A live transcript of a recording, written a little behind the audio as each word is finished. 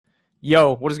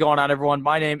Yo, what is going on, everyone?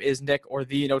 My name is Nick, or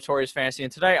the Notorious Fantasy,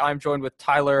 and today I'm joined with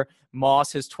Tyler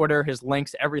Moss. His Twitter, his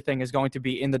links, everything is going to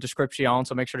be in the description,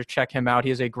 so make sure to check him out. He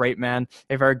is a great man,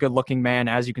 a very good-looking man,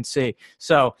 as you can see.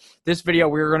 So this video,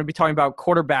 we're going to be talking about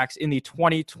quarterbacks in the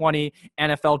 2020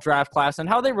 NFL draft class and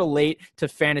how they relate to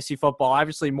fantasy football.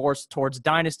 Obviously, more towards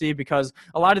dynasty, because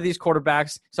a lot of these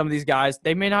quarterbacks, some of these guys,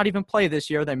 they may not even play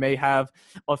this year. They may have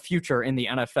a future in the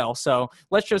NFL. So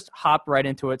let's just hop right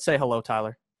into it. Say hello,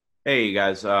 Tyler. Hey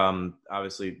guys,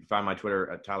 obviously find my Twitter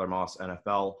at Tyler Moss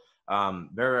NFL.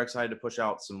 Very excited to push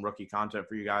out some rookie content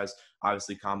for you guys.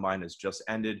 Obviously, Combine has just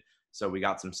ended, so we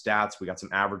got some stats, we got some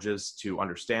averages to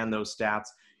understand those stats,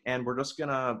 and we're just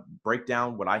gonna break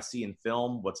down what I see in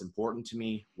film, what's important to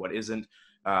me, what isn't,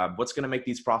 what's gonna make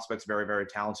these prospects very, very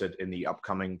talented in the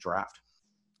upcoming draft.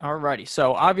 Alrighty,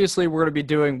 so obviously we're going to be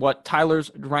doing what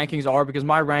Tyler's rankings are because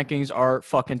my rankings are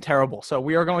fucking terrible. So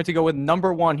we are going to go with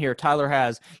number one here. Tyler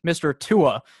has Mr.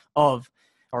 Tua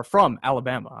from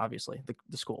Alabama, obviously,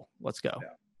 the school. Let's go.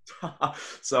 Yeah.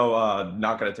 So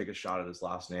not going to take a shot at his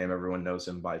last name. Everyone knows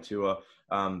him by Tua.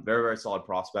 Very, very solid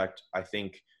prospect. I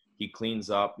think he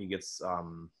cleans up. He gets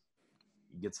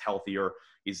healthier.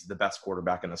 He's the best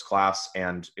quarterback in this class,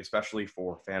 and especially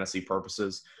for fantasy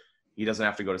purposes, he doesn't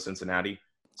have to go to Cincinnati.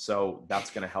 So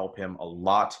that's going to help him a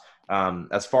lot.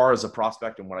 As far as a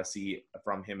prospect and what I see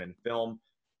from him in film,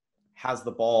 has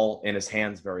the ball in his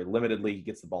hands very limitedly. He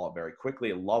gets the ball up very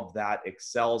quickly. I love that.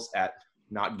 Excels at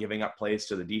not giving up plays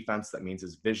to the defense. That means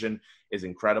his vision is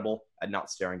incredible at not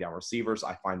staring down receivers.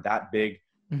 I find that big.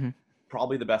 Mm-hmm.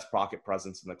 Probably the best pocket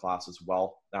presence in the class as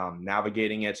well.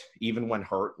 Navigating it, even when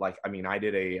hurt. I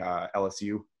did a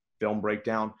LSU film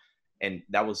breakdown, and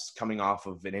that was coming off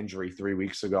of an injury 3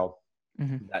 weeks ago.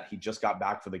 Mm-hmm. That he just got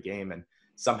back for the game and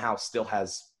somehow still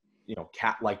has,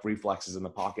 cat-like reflexes in the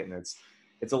pocket, and it's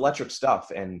electric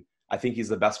stuff. And I think he's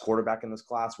the best quarterback in this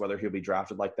class. Whether he'll be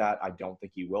drafted like that, I don't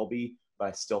think he will be, but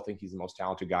I still think he's the most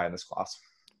talented guy in this class.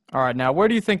 All right, now where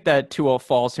do you think that Tua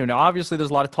falls to? Now, obviously,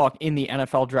 there's a lot of talk in the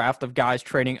NFL draft of guys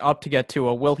trading up to get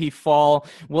Tua. Will he fall?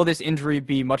 Will this injury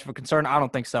be much of a concern? I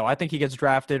don't think so. I think he gets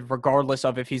drafted regardless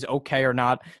of if he's okay or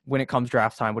not when it comes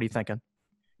draft time. What are you thinking?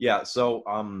 Yeah, so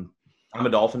I'm a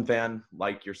Dolphin fan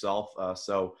like yourself,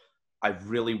 so I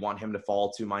really want him to fall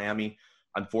to Miami.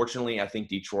 Unfortunately, I think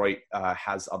Detroit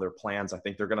has other plans. I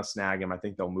think they're going to snag him. I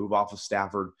think they'll move off of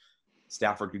Stafford.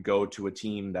 Stafford could go to a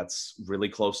team that's really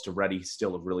close to ready,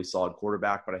 still a really solid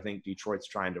quarterback, but I think Detroit's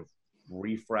trying to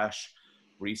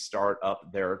restart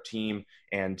up their team,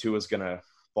 and Tua's going to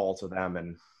fall to them,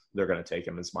 and they're going to take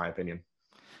him, is my opinion.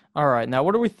 All right. Now,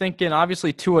 what are we thinking?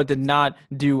 Obviously, Tua did not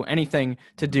do anything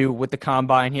to do with the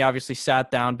Combine. He obviously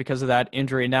sat down because of that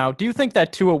injury. Now, do you think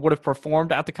that Tua would have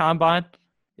performed at the Combine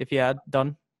if he had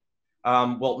done?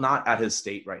 Well, not at his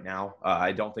state right now.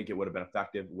 I don't think it would have been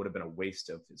effective. It would have been a waste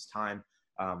of his time.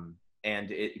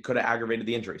 And it could have aggravated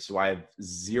the injury. So I have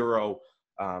zero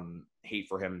hate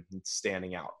for him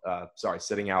sitting out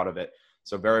of it.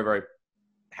 So very, very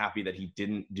happy that he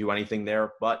didn't do anything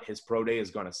there, but his pro day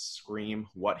is going to scream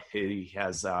what he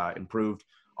has improved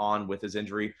on with his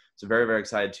injury. So very, very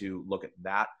excited to look at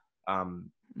that. But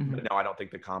no, I don't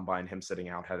think the Combine, him sitting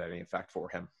out, had any effect for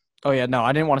him. Oh, yeah, no,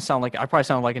 I didn't want to sound like – I probably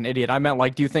sounded like an idiot. I meant,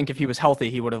 do you think if he was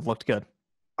healthy, he would have looked good?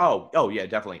 Oh, yeah,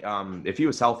 definitely. If he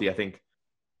was healthy, I think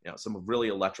some really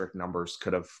electric numbers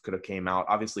could have came out.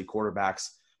 Obviously, quarterbacks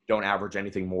don't average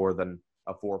anything more than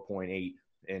a 4.8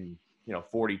 in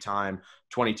 40 time,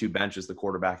 22 bench is the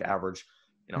quarterback average.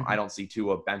 I don't see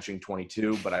Tua benching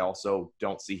 22, but I also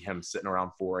don't see him sitting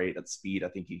around 4.8 at speed. I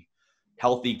think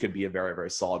healthy could be a very, very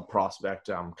solid prospect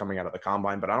coming out of the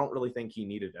Combine, but I don't really think he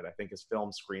needed it. I think his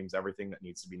film screams everything that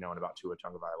needs to be known about Tua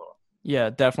Tagovailoa.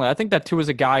 Yeah, definitely. I think that Tua is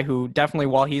a guy who definitely,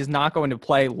 while he's not going to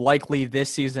play likely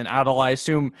this season at all, I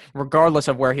assume regardless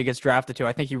of where he gets drafted to,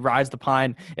 I think he rides the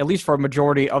pine at least for a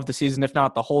majority of the season, if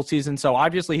not the whole season. So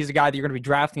obviously he's a guy that you're going to be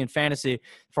drafting in fantasy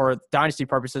for dynasty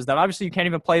purposes that obviously you can't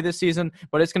even play this season,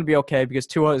 but it's going to be okay because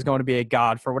Tua is going to be a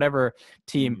god for whatever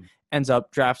team ends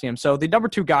up drafting him. So the number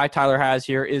two guy Tyler has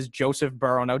here is Joseph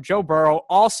Burrow. Now, Joe Burrow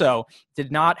also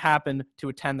did not happen to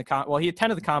attend he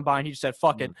attended the Combine. He just said,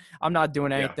 fuck it. I'm not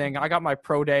doing anything. I got my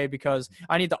pro day because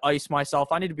I need to ice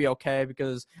myself. I need to be okay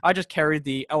because I just carried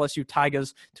the LSU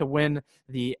Tigers to win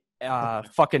the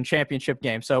fucking championship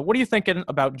game. So what are you thinking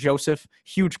about Joseph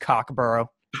Huge Cock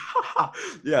Burrow?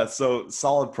 Yeah, so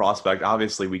solid prospect.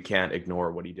 Obviously, we can't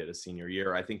ignore what he did his senior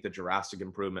year. I think the drastic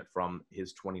improvement from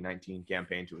his 2019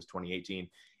 campaign to his 2018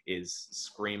 is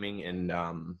screaming, and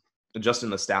just in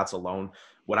the stats alone.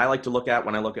 What I like to look at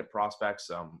when I look at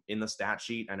prospects in the stat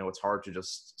sheet, I know it's hard to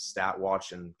just stat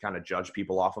watch and kind of judge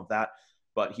people off of that,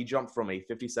 but he jumped from a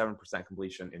 57%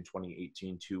 completion in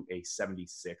 2018 to a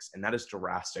 76, and that is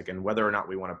drastic. And whether or not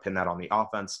we want to pin that on the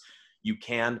offense, you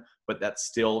can, but that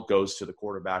still goes to the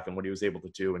quarterback and what he was able to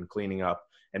do in cleaning up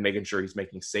and making sure he's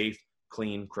making safe,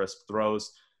 clean, crisp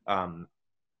throws.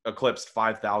 Eclipsed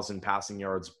 5,000 passing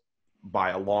yards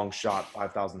by a long shot,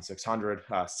 5,600,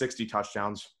 60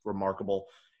 touchdowns, remarkable,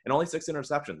 and only 6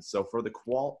 interceptions. So for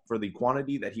the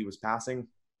quantity that he was passing,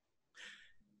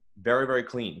 very, very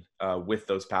clean with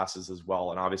those passes as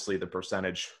well. And obviously the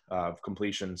percentage of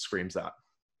completion screams that.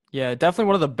 Yeah, definitely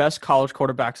one of the best college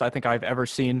quarterbacks I think I've ever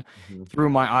seen through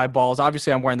my eyeballs.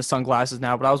 Obviously, I'm wearing the sunglasses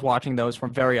now, but I was watching those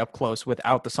from very up close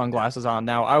without the sunglasses on.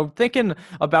 Now, I'm thinking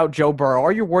about Joe Burrow.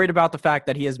 Are you worried about the fact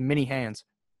that he has mini hands?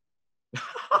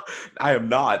 I am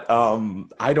not.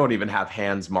 I don't even have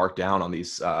hands marked down on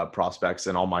these prospects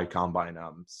and all my combine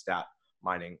stat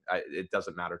mining. It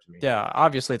doesn't matter to me. Yeah,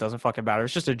 obviously it doesn't fucking matter.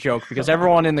 It's just a joke because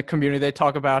everyone in the community, they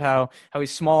talk about how he's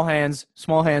small hands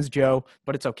Joe,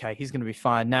 but it's okay. He's going to be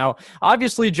fine. Now,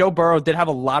 obviously Joe Burrow did have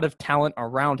a lot of talent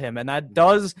around him, and that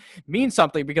does mean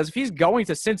something because if he's going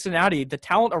to Cincinnati, the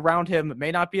talent around him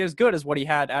may not be as good as what he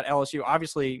had at LSU.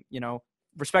 Obviously,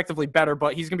 respectively better,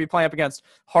 but he's going to be playing up against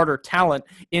harder talent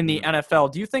in the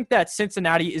NFL. Do you think that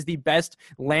Cincinnati is the best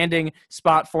landing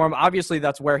spot for him? Obviously,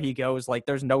 that's where he goes. Like,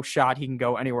 there's no shot he can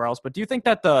go anywhere else. But do you think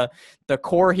that the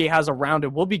core he has around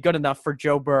him will be good enough for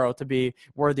Joe Burrow to be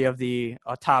worthy of the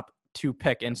top 2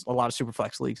 pick in a lot of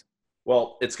Superflex leagues?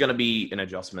 Well, it's going to be an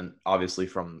adjustment, obviously,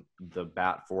 from the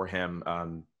bat for him.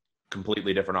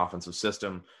 Completely different offensive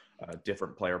system.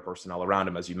 Different player personnel around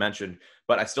him, as you mentioned.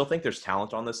 But I still think there's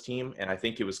talent on this team, and I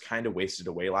think it was kind of wasted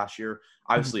away last year.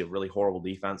 Obviously, a really horrible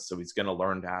defense, so he's going to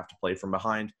learn to have to play from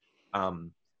behind.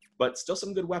 But still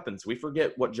some good weapons. We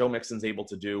forget what Joe Mixon's able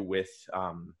to do with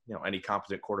any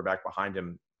competent quarterback behind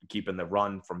him, keeping the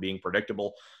run from being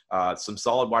predictable. Some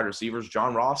solid wide receivers.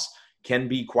 John Ross can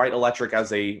be quite electric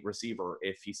as a receiver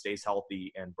if he stays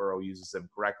healthy and Burrow uses him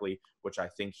correctly, which I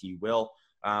think he will.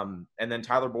 And then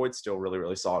Tyler Boyd's still really,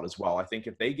 really solid as well. I think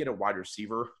if they get a wide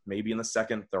receiver, maybe in the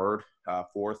second, third,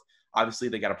 fourth, obviously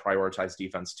they got to prioritize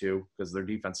defense too because their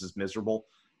defense is miserable.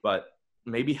 But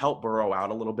maybe help Burrow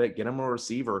out a little bit, get him a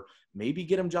receiver, maybe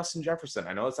get him Justin Jefferson.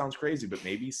 I know it sounds crazy, but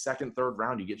maybe second, third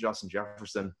round, you get Justin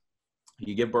Jefferson.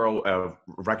 You give Burrow a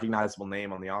recognizable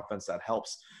name on the offense that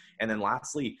helps. And then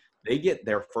lastly, they get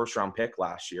their first-round pick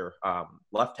last year.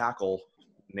 Left tackle,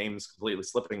 name's completely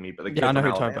slipping me, but the kid I know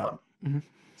from who you're Alabama, talking about.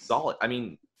 solid. I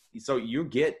mean, so you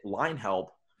get line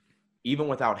help even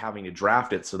without having to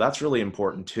draft it. So that's really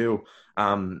important too.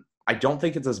 I don't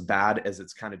think it's as bad as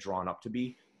it's kind of drawn up to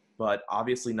be, but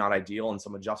obviously not ideal. And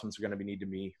some adjustments are going to need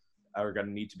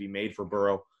to be made for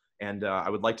Burrow. And I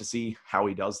would like to see how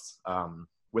he does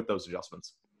with those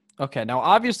adjustments. Okay, now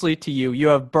obviously to you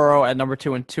have Burrow at number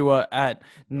 2 and Tua at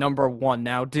number 1.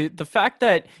 Now, the fact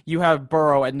that you have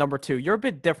Burrow at number 2, you're a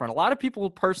bit different. A lot of people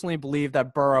personally believe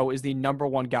that Burrow is the number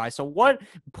 1 guy. So what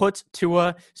puts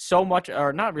Tua so much,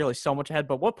 or not really so much ahead,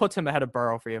 but what puts him ahead of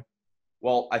Burrow for you?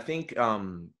 Well, I think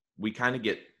we kind of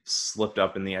get slipped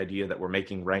up in the idea that we're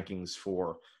making rankings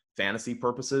for fantasy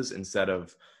purposes instead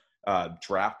of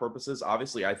draft purposes.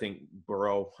 Obviously, I think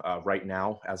Burrow as of right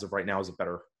now, is a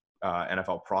better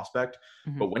NFL prospect.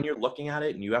 But when you're looking at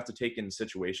it and you have to take in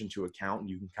situation to account,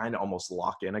 you can kind of almost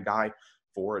lock in a guy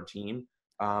for a team.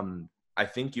 I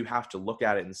think you have to look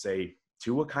at it and say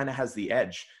Tua kind of has the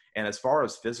edge. And as far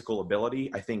as physical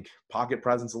ability, I think pocket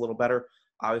presence a little better.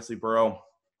 Obviously, Burrow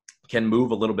can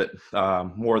move a little bit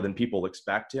more than people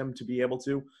expect him to be able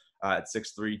to at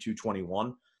 6'3",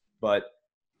 221. But,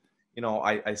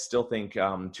 I still think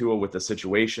Tua with the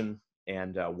situation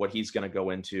and what he's going to go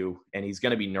into, and he's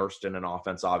going to be nursed in an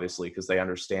offense, obviously, because they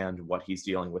understand what he's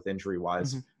dealing with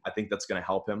injury-wise. I think that's going to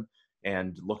help him.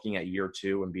 And looking at year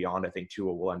 2 and beyond, I think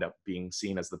Tua will end up being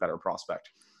seen as the better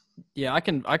prospect. Yeah, I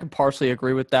can partially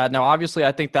agree with that. Now, obviously,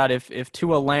 I think that if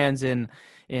Tua lands in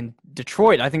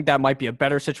Detroit, I think that might be a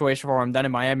better situation for him than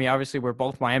in Miami. Obviously, we're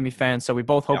both Miami fans, so we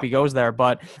both hope he goes there.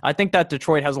 But I think that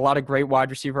Detroit has a lot of great wide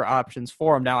receiver options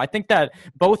for him. Now, I think that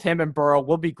both him and Burrow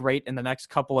will be great in the next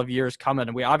couple of years coming.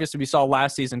 And we saw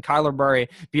last season Kyler Murray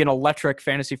be an electric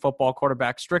fantasy football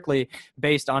quarterback strictly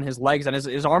based on his legs, and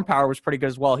his arm power was pretty good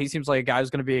as well. He seems like a guy who's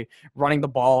going to be running the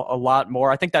ball a lot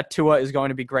more. I think that Tua is going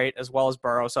to be great as well as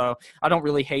Burrow. So I don't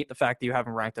really hate the fact that you have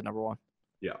him ranked at number 1.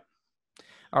 Yeah.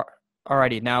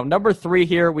 Alrighty, now number 3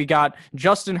 here, we got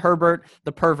Justin Herbert,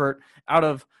 the pervert, out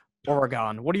of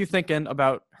Oregon. What are you thinking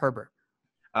about Herbert?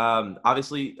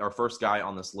 Obviously, our first guy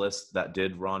on this list that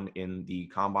did run in the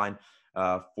combine,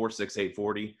 4.6,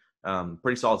 840.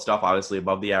 Pretty solid stuff, obviously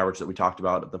above the average that we talked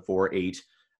about at the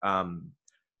 4.8.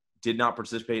 did not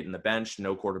participate in the bench.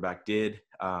 No quarterback did.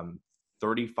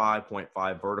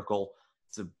 35.5 vertical.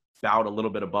 It's about a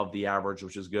little bit above the average,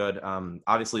 which is good.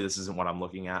 Obviously, this isn't what I'm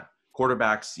looking at.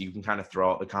 Quarterbacks, you can kind of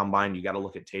throw out the combine. You got to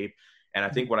look at tape. And I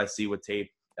think what I see with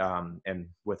tape and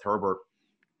with Herbert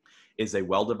is a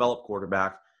well-developed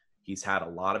quarterback. He's had a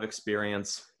lot of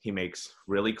experience. He makes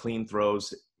really clean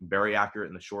throws, very accurate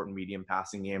in the short and medium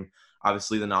passing game.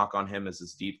 Obviously, the knock on him is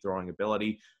his deep throwing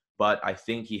ability, but I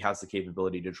think he has the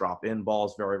capability to drop in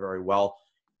balls very, very well.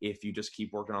 If you just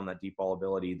keep working on that deep ball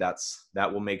ability,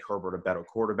 that will make Herbert a better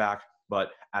quarterback.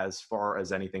 But as far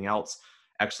as anything else,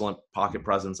 excellent pocket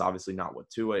presence, obviously not what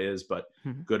Tua is, but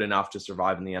good enough to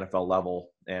survive in the NFL level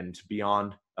and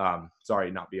beyond.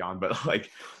 Not beyond, but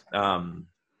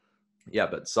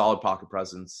but solid pocket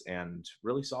presence and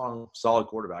really solid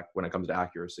quarterback when it comes to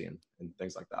accuracy and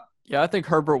things like that. Yeah, I think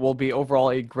Herbert will be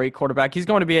overall a great quarterback. He's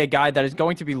going to be a guy that is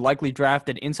going to be likely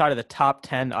drafted inside of the top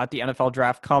 10 at the NFL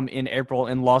draft come in April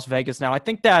in Las Vegas. Now, I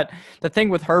think that the thing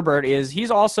with Herbert is he's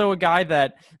also a guy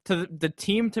that to the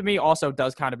team to me also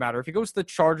does kind of matter. If he goes to the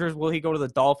Chargers, will he go to the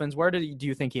Dolphins? Where do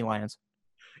you think he lands?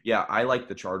 Yeah, I like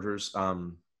the Chargers.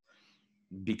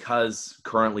 Because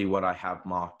currently what I have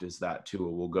mocked is that Tua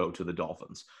will go to the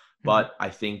Dolphins. But I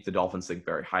think the Dolphins think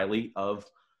very highly of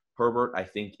Herbert. I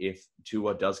think if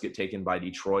Tua does get taken by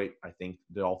Detroit, I think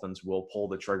the Dolphins will pull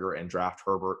the trigger and draft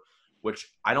Herbert, which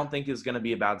I don't think is going to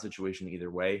be a bad situation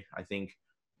either way. I think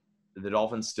the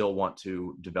Dolphins still want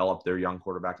to develop their young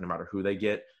quarterback no matter who they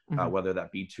get, whether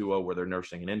that be Tua where they're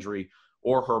nursing an injury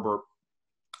or Herbert.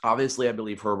 Obviously, I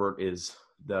believe Herbert is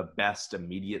the best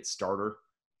immediate starter.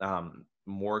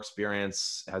 More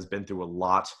experience, has been through a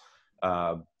lot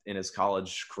in his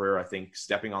college career. I think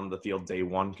stepping on the field day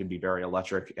one can be very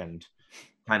electric and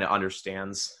kind of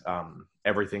understands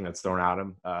everything that's thrown at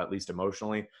him, at least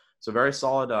emotionally. So very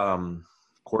solid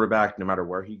quarterback no matter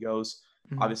where he goes.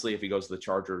 Obviously, if he goes to the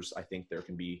Chargers, I think there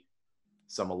can be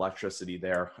some electricity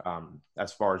there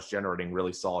as far as generating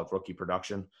really solid rookie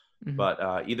production.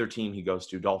 But either team he goes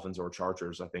to, Dolphins or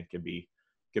Chargers, I think can be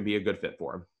a good fit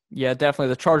for him. Yeah, definitely.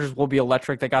 The Chargers will be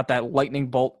electric. They got that lightning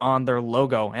bolt on their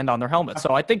logo and on their helmet.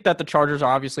 So I think that the Chargers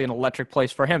are obviously an electric place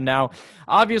for him. Now,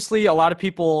 obviously, a lot of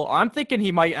people, I'm thinking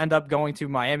he might end up going to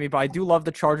Miami, but I do love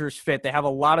the Chargers fit. They have a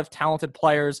lot of talented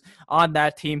players on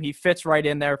that team. He fits right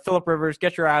in there. Phillip Rivers,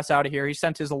 get your ass out of here. He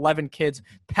sent his 11 kids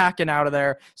packing out of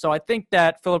there. So I think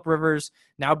that Phillip Rivers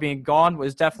now being gone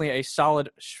was definitely a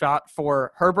solid shot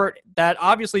for Herbert. That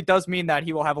obviously does mean that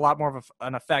he will have a lot more of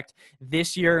an effect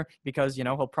this year because,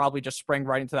 he'll probably just spring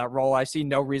right into that role. I see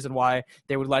no reason why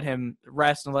they would let him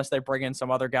rest unless they bring in some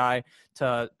other guy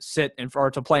to sit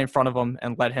or to play in front of him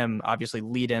and let him obviously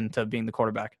lead into being the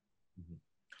quarterback.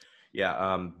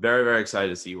 Yeah, very, very excited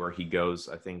to see where he goes.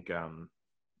 I think,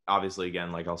 obviously,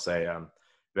 again, like I'll say,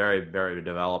 very, very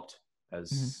developed.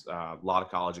 Has a lot of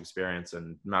college experience,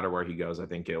 and no matter where he goes, I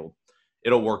think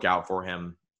it'll work out for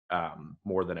him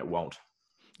more than it won't.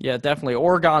 Yeah, definitely.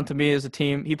 Oregon to me is a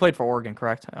team. He played for Oregon,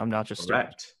 correct? I'm not just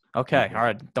correct. Stupid. Okay, all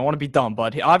right. Don't want to be dumb,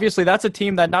 but obviously that's a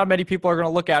team that not many people are going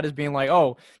to look at as being like,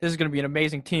 oh, this is going to be an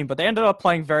amazing team. But they ended up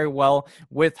playing very well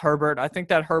with Herbert. I think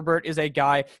that Herbert is a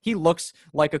guy, he looks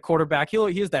like a quarterback.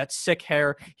 He has that sick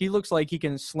hair. He looks like he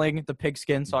can sling the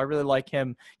pigskin, so I really like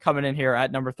him coming in here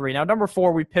at number 3. Now, number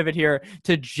 4, we pivot here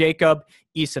to Jacob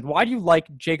Eason. Why do you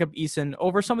like Jacob Eason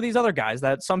over some of these other guys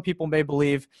that some people may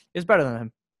believe is better than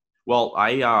him? Well,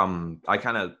 I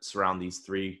kind of surround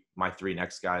my three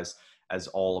next guys as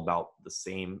all about the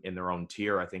same in their own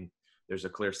tier. I think there's a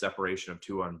clear separation of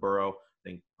Tua and Burrow. I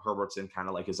think Herbert's in kind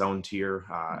of like his own tier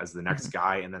as the next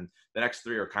guy. And then the next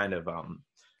 3 are kind of,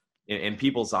 in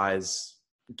people's eyes,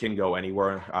 can go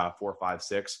anywhere, 4, 5,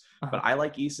 6. But I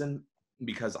like Eason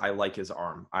because I like his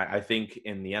arm. I think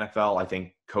in the NFL, I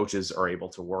think coaches are able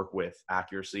to work with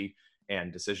accuracy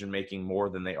and decision-making more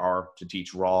than they are to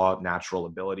teach raw, natural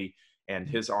ability. And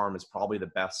his arm is probably the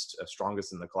best,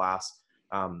 strongest in the class.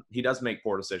 He does make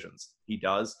poor decisions. He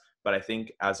does. But I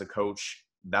think as a coach,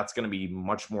 that's going to be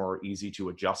much more easy to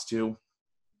adjust to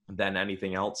than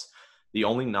anything else. The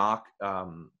only knock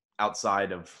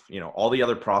outside of, all the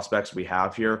other prospects we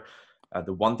have here,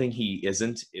 the one thing he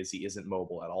isn't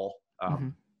mobile at all.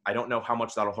 I don't know how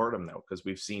much that'll hurt him, though, because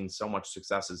we've seen so much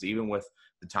successes. Even with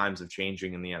the times of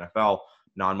changing in the NFL,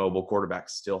 non-mobile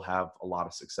quarterbacks still have a lot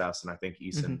of success. And I think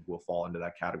Eason will fall into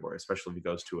that category, especially if he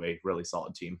goes to a really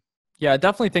solid team. Yeah, I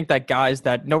definitely think that guys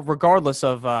that, no, regardless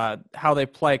of how they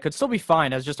play, could still be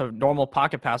fine as just a normal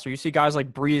pocket passer. You see guys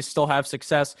like Breeze still have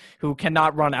success who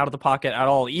cannot run out of the pocket at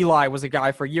all. Eli was a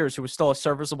guy for years who was still a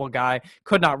serviceable guy,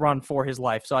 could not run for his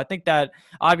life. So I think that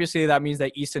obviously that means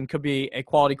that Eason could be a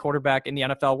quality quarterback in the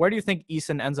NFL. Where do you think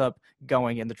Eason ends up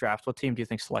going in the draft? What team do you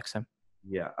think selects him?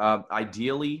 Yeah.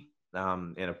 Ideally,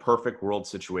 in a perfect world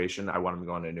situation, I want him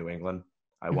going to New England.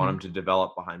 I want Hmm. him to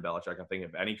develop behind Belichick. I think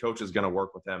if any coach is going to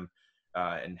work with him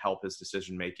and help his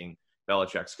decision making,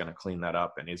 Belichick's going to clean that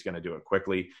up, and he's going to do it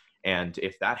quickly. And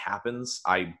if that happens,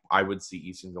 I would see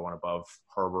Easton going above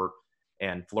Herbert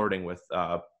and flirting with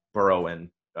Burrow and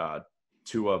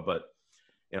Tua. But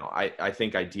I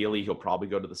think ideally he'll probably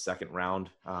go to the second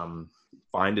round,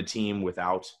 find a team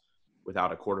without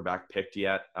a quarterback picked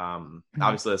yet.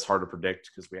 Obviously, that's hard to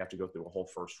predict because we have to go through a whole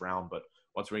first round. But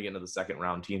once we get into the second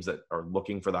round, teams that are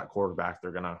looking for that quarterback,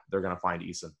 they're gonna find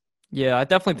Eason. Yeah, I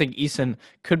definitely think Eason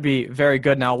could be very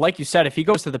good. Now, like you said, if he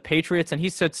goes to the Patriots and he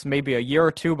sits maybe a year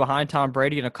or two behind Tom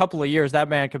Brady, in a couple of years, that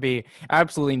man could be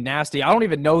absolutely nasty. I don't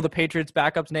even know the Patriots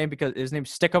backup's name because his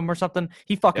name's Stickum or something.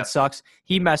 He fucking Yeah, sucks.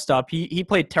 He messed up. He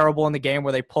played terrible in the game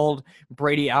where they pulled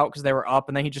Brady out because they were up,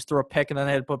 and then he just threw a pick, and then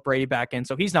they had to put Brady back in.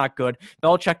 So he's not good.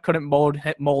 Belichick couldn't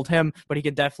mold him, but he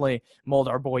could definitely mold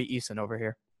our boy Eason over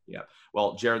here. yeah.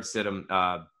 Well, Jared Stidham,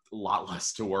 a lot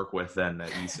less to work with than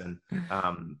Eason.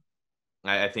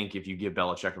 I think if you give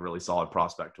Belichick a really solid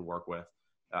prospect to work with,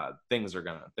 things are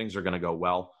gonna go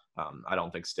well. I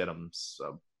don't think Stidham's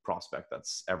a prospect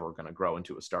that's ever gonna grow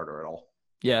into a starter at all.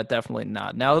 Yeah, definitely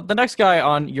not. Now, the next guy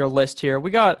on your list here, we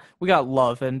got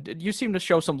Love, and you seem to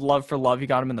show some love for Love. You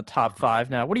got him in the top five.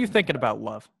 Now, what are you thinking about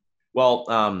Love? Well,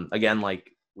 again,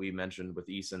 like we mentioned with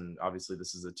Eason, obviously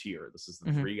this is a tier. This is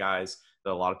the Hmm. three guys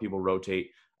that a lot of people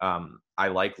rotate. I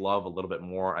like Love a little bit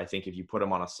more. I think if you put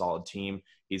him on a solid team,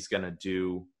 he's gonna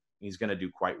do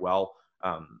quite well.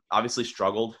 Obviously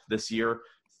struggled this year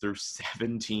through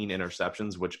 17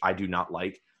 interceptions, which I do not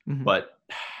like. Hmm. But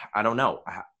I don't know.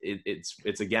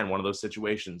 It's again one of those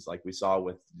situations like we saw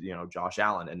with Josh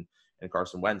Allen and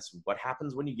Carson Wentz. What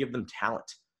happens when you give them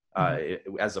talent? Hmm.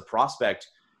 As a prospect,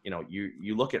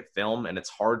 you look at film and it's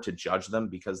hard to judge them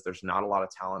because there's not a lot of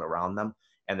talent around them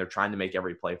and they're trying to make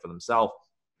every play for themselves.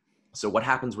 So what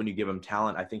happens when you give him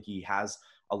talent? I think he has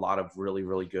a lot of really,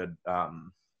 really good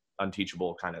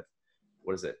unteachable kind of,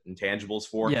 intangibles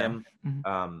for Yeah. him.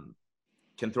 Hmm.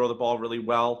 Can throw the ball really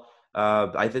well.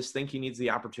 I just think he needs the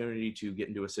opportunity to get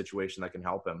into a situation that can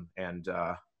help him. And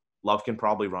Love can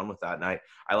probably run with that. And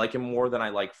I like him more than I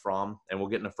like Fromm. And we'll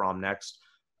get into Fromm next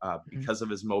because of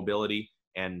his mobility.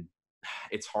 And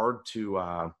it's hard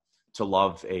to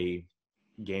love a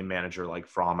game manager like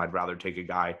Fromm. I'd rather take a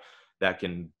guy that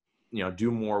can,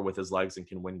 do more with his legs and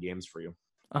can win games for you.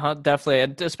 Definitely,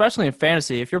 and especially in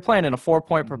fantasy. If you're playing in a 4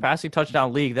 point per passing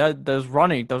touchdown league, those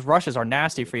rushes are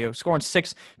nasty for you. Scoring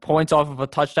 6 points off of a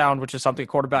touchdown, which is something a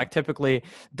quarterback typically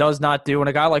does not do, and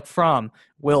a guy like Fromm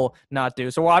will not do.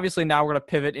 So obviously now we're going to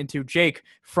pivot into Jake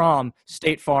from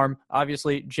State Farm.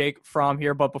 Obviously Jake from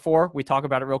here, but before we talk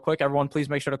about it real quick, everyone please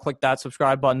make sure to click that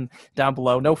subscribe button down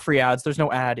below. No free ads. There's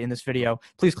no ad in this video.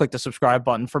 Please click the subscribe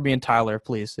button for me and Tyler,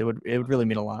 please. It would really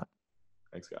mean a lot.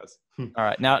 Thanks, guys. All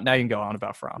right, now you can go on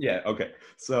about Fromm. Yeah, okay.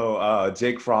 So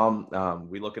Jake Fromm,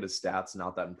 we look at his stats,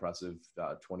 not that impressive.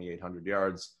 2,800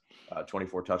 yards,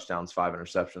 24 touchdowns, 5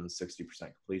 interceptions, 60%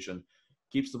 completion.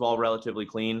 Keeps the ball relatively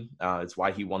clean. It's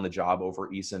why he won the job over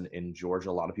Eason in Georgia.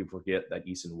 A lot of people forget that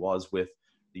Eason was with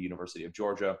the University of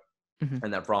Georgia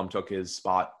and that Fromm took his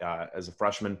spot as a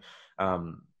freshman.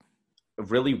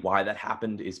 Really why that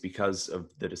happened is because of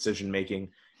the decision-making,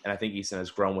 and I think Eason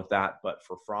has grown with that. But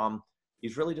for Fromm,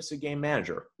 he's really just a game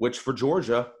manager, which for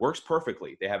Georgia works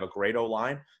perfectly. They have a great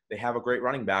O-line. They have a great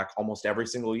running back almost every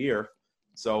single year.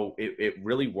 So it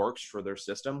really works for their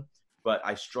system. But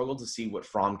I struggle to see what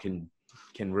Fromm can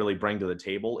really bring to the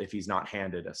table if he's not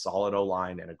handed a solid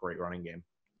O-line and a great running game.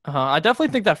 I definitely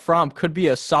think that Fromm could be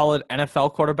a solid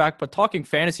NFL quarterback, but talking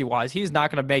fantasy-wise, he's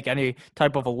not going to make any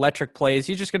type of electric plays.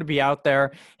 He's just going to be out there,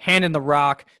 handing the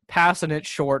rock, passing it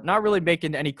short, not really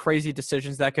making any crazy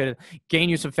decisions that could gain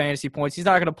you some fantasy points. He's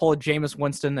not going to pull a Jameis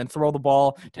Winston and throw the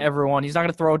ball to everyone. He's not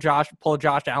going to pull a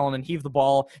Josh Allen and heave the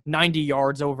ball 90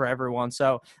 yards over everyone.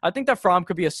 So I think that Fromm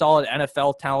could be a solid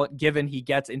NFL talent given he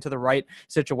gets into the right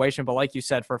situation. But like you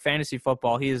said, for fantasy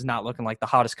football, he is not looking like the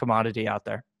hottest commodity out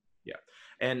there. Yeah.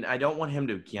 And I don't want him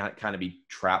to kind of be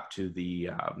trapped to the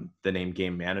name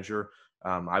game manager.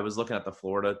 I was looking at the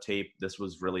Florida tape. This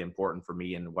was really important for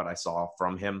me and what I saw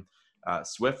from him.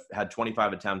 Swift had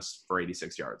 25 attempts for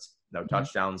 86 yards. No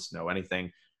touchdowns, no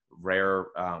anything. Rare,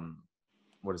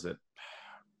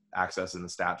 access in the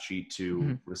stat sheet to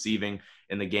Mm-hmm. receiving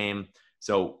in the game.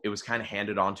 So it was kind of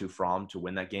handed on to Fromm to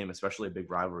win that game, especially a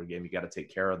big rivalry game. You got to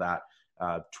take care of that.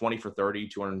 20 for 30,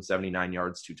 279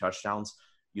 yards, 2 touchdowns.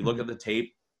 You look Mm-hmm. at the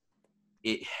tape,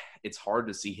 it's hard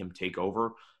to see him take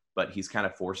over, but he's kind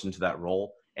of forced into that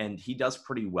role. And he does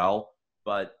pretty well,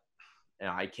 but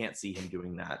I can't see him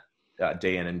doing that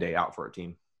day in and day out for a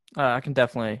team. I can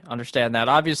definitely understand that.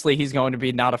 Obviously, he's going to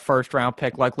be not a first-round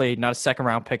pick, likely not a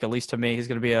second-round pick, at least to me. He's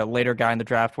going to be a later guy in the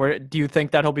draft. Where do you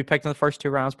think that he'll be picked in the first 2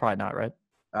 rounds? Probably not, right?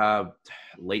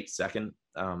 Late second.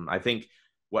 I think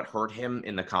what hurt him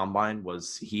in the combine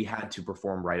was he had to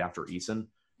perform right after Eason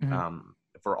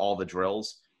for all the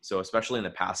drills. So especially in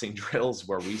the passing drills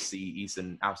where we see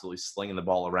Eason absolutely slinging the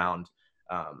ball around,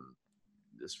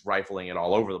 just rifling it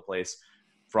all over the place,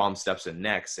 Fromm steps in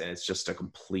next, and it's just a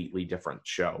completely different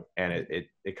show. And it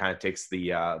kind of takes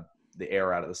the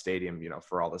air out of the stadium,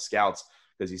 for all the scouts,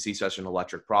 because you see such an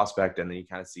electric prospect, and then you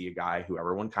kind of see a guy who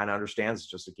everyone kind of understands is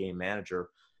just a game manager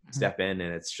step in,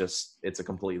 and it's a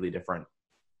completely different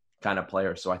kind of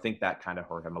player. So I think that kind of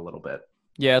hurt him a little bit.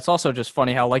 Yeah, it's also just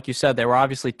funny how, like you said, they were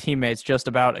obviously teammates just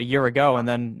about a year ago, and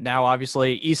then now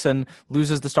obviously Eason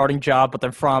loses the starting job, but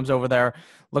then Fromm's over there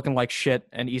looking like shit,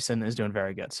 and Eason is doing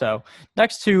very good. So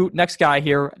next guy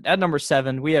here at number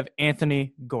 7, we have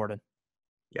Anthony Gordon.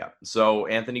 Yeah, so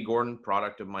Anthony Gordon,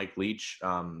 product of Mike Leach.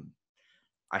 I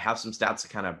have some stats to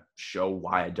kind of show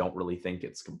why I don't really think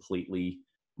it's completely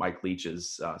Mike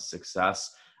Leach's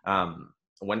success.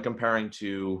 When comparing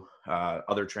to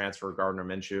other transfer, Gardner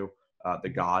Minshew, the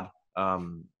God,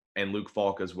 and Luke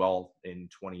Falk as well in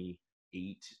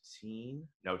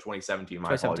 2017,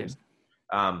 my apologies,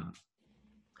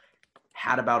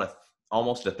 had about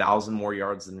almost 1,000 more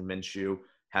yards than Minshew,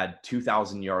 had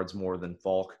 2,000 yards more than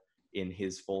Falk in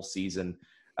his full season,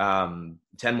 10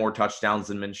 more touchdowns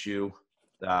than Minshew,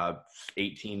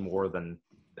 18 more than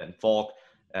Falk.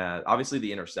 Obviously,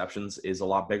 the interceptions is a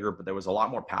lot bigger, but there was a lot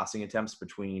more passing attempts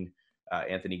between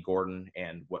Anthony Gordon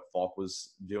and what Falk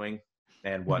was doing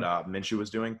and what Minshew was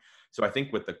doing. So I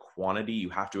think with the quantity, you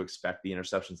have to expect the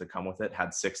interceptions that come with it.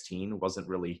 Had 16, wasn't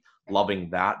really loving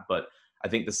that, but I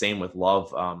think the same with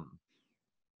Love.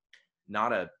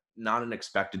 Not an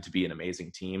expected to be an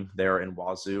amazing team there in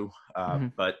Wazoo,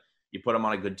 but you put him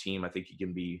on a good team, I think he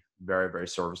can be very, very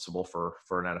serviceable for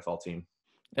an NFL team.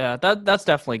 Yeah, that's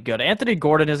definitely good. Anthony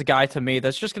Gordon is a guy to me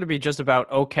that's just going to be just about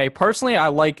okay. Personally, I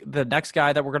like the next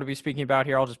guy that we're going to be speaking about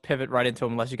here. I'll just pivot right into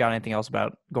him unless you got anything else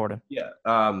about Gordon. Yeah,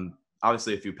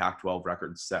 obviously a few Pac-12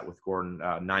 records set with Gordon.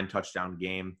 9 touchdown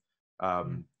game,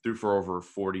 threw for over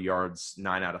 40 yards,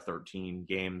 9 out of 13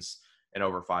 games, and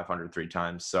over 500 3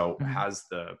 times. So has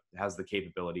the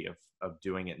capability of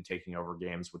doing it and taking over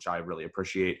games, which I really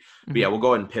appreciate. But yeah, we'll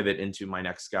go ahead and pivot into my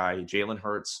next guy, Jalen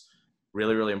Hurts.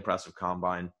 Really, really impressive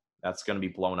combine. That's going to be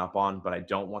blown up on, but I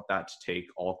don't want that to take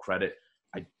all credit.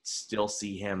 I still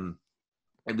see him,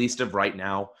 at least of right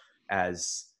now,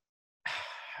 as,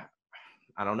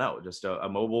 I don't know, just a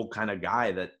mobile kind of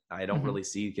guy that I don't really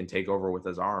see can take over with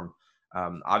his arm.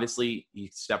 Obviously,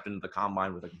 he stepped into the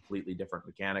combine with a completely different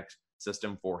mechanic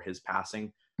system for his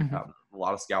passing. A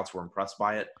lot of scouts were impressed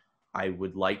by it. I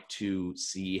would like to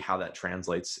see how that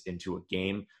translates into a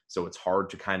game. So it's hard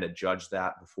to kind of judge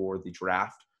that before the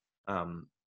draft.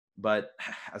 But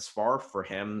as far for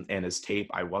him and his tape,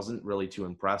 I wasn't really too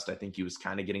impressed. I think he was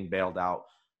kind of getting bailed out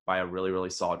by a really, really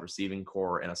solid receiving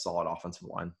core and a solid offensive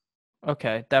line.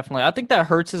 Okay, definitely. I think that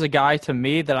Hurts is a guy to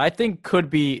me that I think could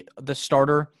be the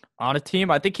starter on a team.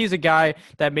 I think he's a guy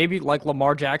that maybe like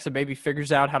Lamar Jackson maybe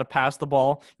figures out how to pass the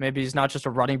ball. Maybe he's not just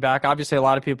a running back. Obviously, a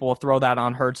lot of people will throw that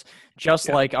on Hurts just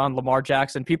like on Lamar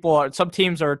Jackson. Some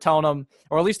teams are telling him,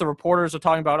 or at least the reporters are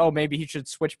talking about, oh, maybe he should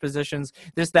switch positions,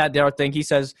 this, that, the other thing. He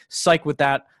says, psych with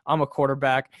that. I'm a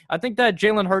quarterback. I think that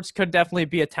Jalen Hurts could definitely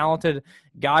be a talented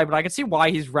guy, but I can see why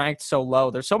he's ranked so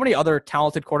low. There's so many other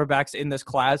talented quarterbacks in this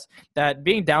class that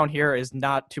being down here is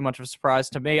not too much of a surprise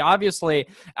to me. Obviously,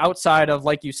 outside of,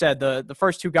 like you said, the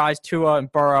first 2 guys, Tua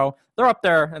and Burrow, they're up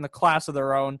there in the class of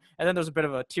their own. And then there's a bit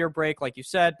of a tier break, like you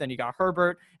said. Then you got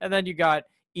Herbert, and then you got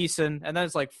Eason, and then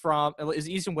it's like is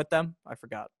Eason with them? I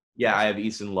forgot. Yeah, I have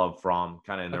Eason, Love, Fromm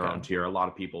kind of in their own tier. A lot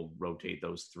of people rotate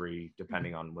those 3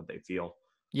 depending on what they feel.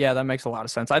 Yeah, that makes a lot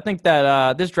of sense. I think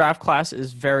that this draft class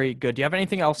is very good. Do you have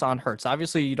anything else on Hurts?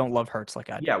 Obviously, you don't love Hurts like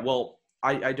I do. Yeah, well,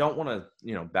 I don't want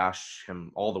to, bash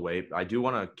him all the way. I do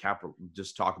want to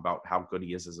just talk about how good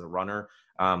he is as a runner.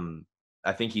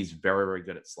 I think he's very, very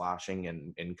good at slashing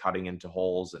and cutting into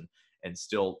holes and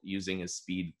still using his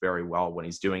speed very well when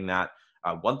he's doing that.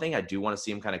 One thing I do want to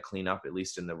see him kind of clean up, at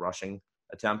least in the rushing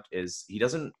attempt is he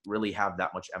doesn't really have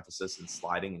that much emphasis in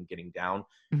sliding and getting down.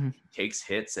 Mm-hmm. He takes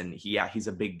hits, and he's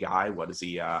a big guy. What is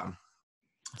he? 6'1",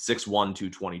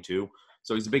 222.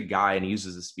 So he's a big guy, and he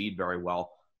uses his speed very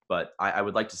well. But I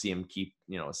would like to see him keep,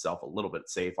 himself a little bit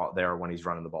safe out there when he's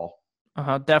running the ball.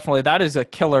 Definitely. That is a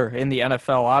killer in the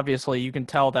NFL. Obviously, you can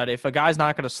tell that if a guy's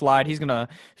not going to slide, he's going to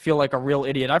feel like a real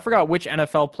idiot. I forgot which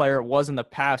NFL player it was in the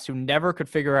past who never could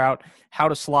figure out how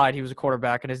to slide. He was a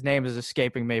quarterback, and his name is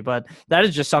escaping me. But that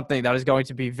is just something that is going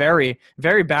to be very,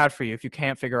 very bad for you if you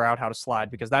can't figure out how to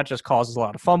slide, because that just causes a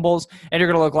lot of fumbles, and you're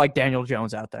going to look like Daniel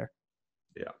Jones out there.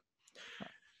 Yeah.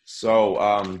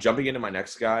 So jumping into my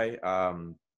next guy,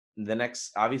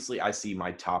 obviously I see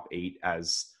my top 8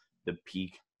 as the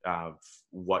peak of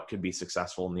what could be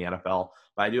successful in the NFL,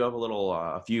 but I do have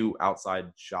a few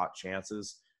outside shot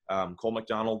chances. Cole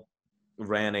McDonald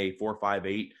ran a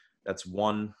 4.58. That's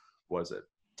 100th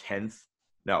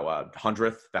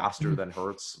faster than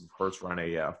Hurts. Hurts ran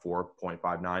a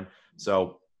 4.59.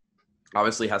 So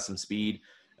obviously has some speed.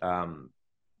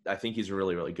 I think he's a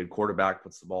really, really good quarterback,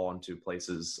 puts the ball into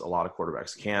places a lot of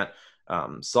quarterbacks can't.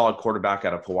 Solid quarterback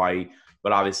out of Hawaii,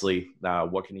 but obviously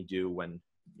what can he do when,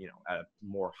 at a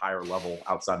more higher level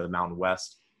outside of the Mountain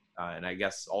West? And I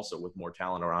guess also with more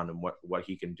talent around him, what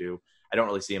he can do. I don't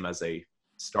really see him as a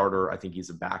starter. I think he's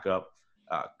a backup.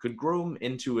 Could groom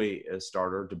into a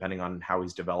starter depending on how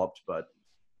he's developed, but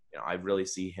I really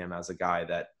see him as a guy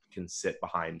that can sit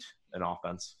behind an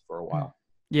offense for a while.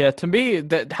 Yeah, to me,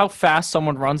 how fast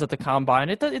someone runs at the combine,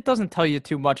 it doesn't tell you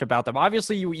too much about them.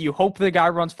 Obviously, you hope the guy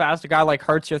runs fast. A guy like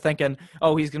Hurts, you're thinking,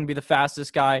 oh, he's going to be the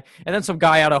fastest guy. And then some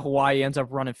guy out of Hawaii ends up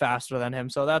running faster than him.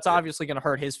 So that's obviously going to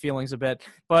hurt his feelings a bit.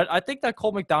 But I think that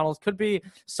Cole McDonald could be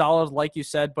solid, like you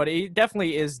said, but he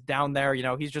definitely is down there.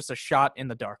 He's just a shot in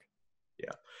the dark.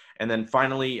 Yeah. And then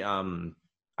finally, I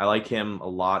like him a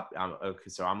lot.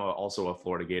 So I'm also a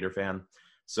Florida Gator fan.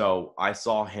 So I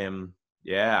saw him.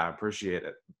 Yeah, I appreciate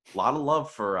it. A lot of love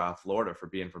for Florida for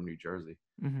being from New Jersey.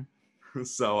 Mm-hmm.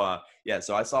 So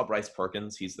I saw Bryce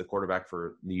Perkins. He's the quarterback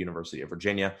for the University of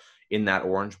Virginia in that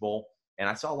Orange Bowl. And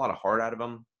I saw a lot of heart out of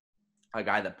him. A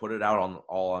guy that put it out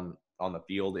on the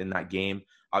field in that game.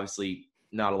 Obviously,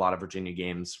 not a lot of Virginia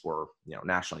games were,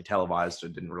 nationally televised, so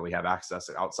didn't really have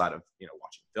access outside of,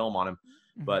 watching film on him.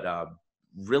 Mm-hmm. But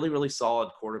really, really solid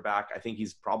quarterback. I think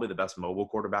he's probably the best mobile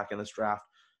quarterback in this draft.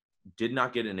 Did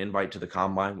not get an invite to the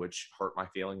combine, which hurt my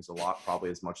feelings a lot,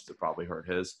 probably as much as it probably hurt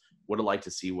his. Would have liked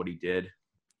to see what he did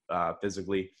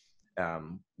physically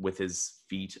with his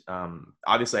feet.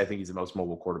 Obviously, I think he's the most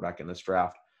mobile quarterback in this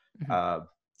draft. Mm-hmm.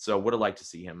 So would have liked to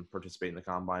see him participate in the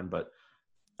combine, but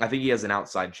I think he has an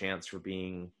outside chance for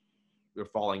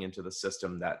falling into the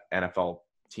system that NFL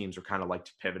teams are kind of like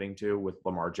pivoting to with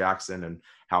Lamar Jackson and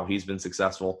how he's been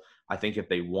successful. I think if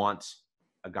they want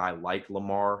a guy like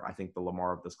Lamar, I think the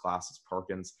Lamar of this class is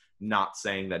Perkins. Not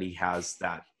saying that he has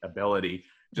that ability,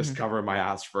 just covering my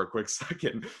ass for a quick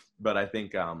second. But I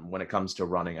think when it comes to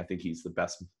running, I think he's the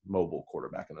best mobile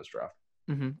quarterback in this draft.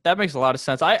 Mm-hmm. That makes a lot of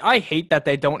sense. I hate that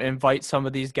they don't invite some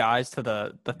of these guys to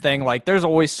the thing. Like, there's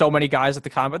always so many guys at the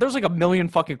combine. There's like a million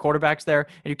fucking quarterbacks there,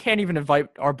 and you can't even invite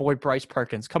our boy Bryce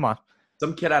Perkins. Come on.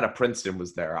 Some kid out of Princeton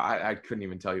was there. I couldn't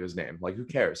even tell you his name. Like, who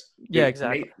cares? Yeah,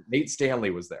 exactly. Nate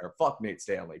Stanley was there. Fuck Nate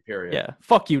Stanley, period. Yeah,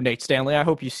 fuck you, Nate Stanley. I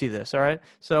hope you see this, all right?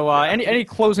 So any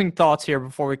closing thoughts here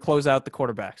before we close out the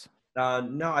quarterbacks?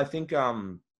 No, I think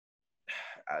the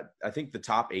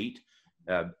top 8,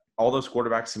 all those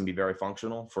quarterbacks can be very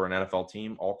functional for an NFL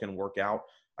team. All can work out.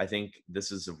 I think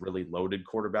this is a really loaded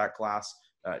quarterback class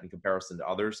in comparison to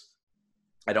others.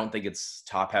 I don't think it's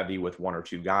top heavy with 1 or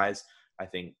 2 guys. I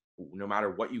think no matter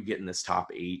what you get in this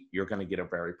top 8, you're going to get a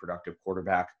very productive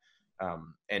quarterback.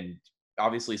 And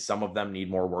obviously some of them need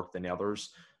more work than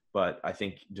others, but I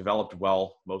think developed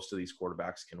well, most of these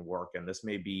quarterbacks can work. And this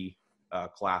may be a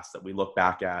class that we look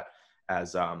back at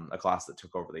as a class that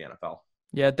took over the NFL.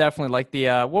 Yeah, definitely. Like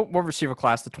the what receiver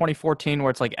class, the 2014,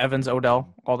 where it's like Evans,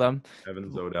 Odell, all them.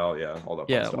 Evans, Odell, yeah, all that.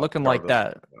 Yeah, looking like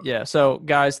that. Yeah. So,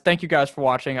 guys, thank you guys for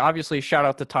watching. Obviously, shout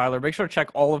out to Tyler. Make sure to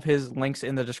check all of his links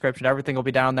in the description. Everything will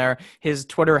be down there. His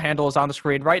Twitter handle is on the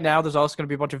screen right now. There's also going to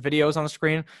be a bunch of videos on the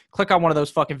screen. Click on one of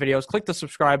those fucking videos. Click the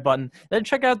subscribe button. Then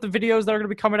check out the videos that are going to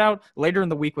be coming out later in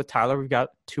the week with Tyler. We've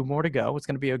got 2 more to go. It's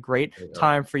going to be a great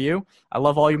time for you. I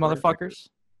love all you motherfuckers.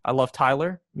 I love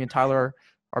Tyler. Me and Tyler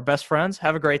are best friends.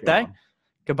 Have a great day.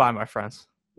 Goodbye, my friends.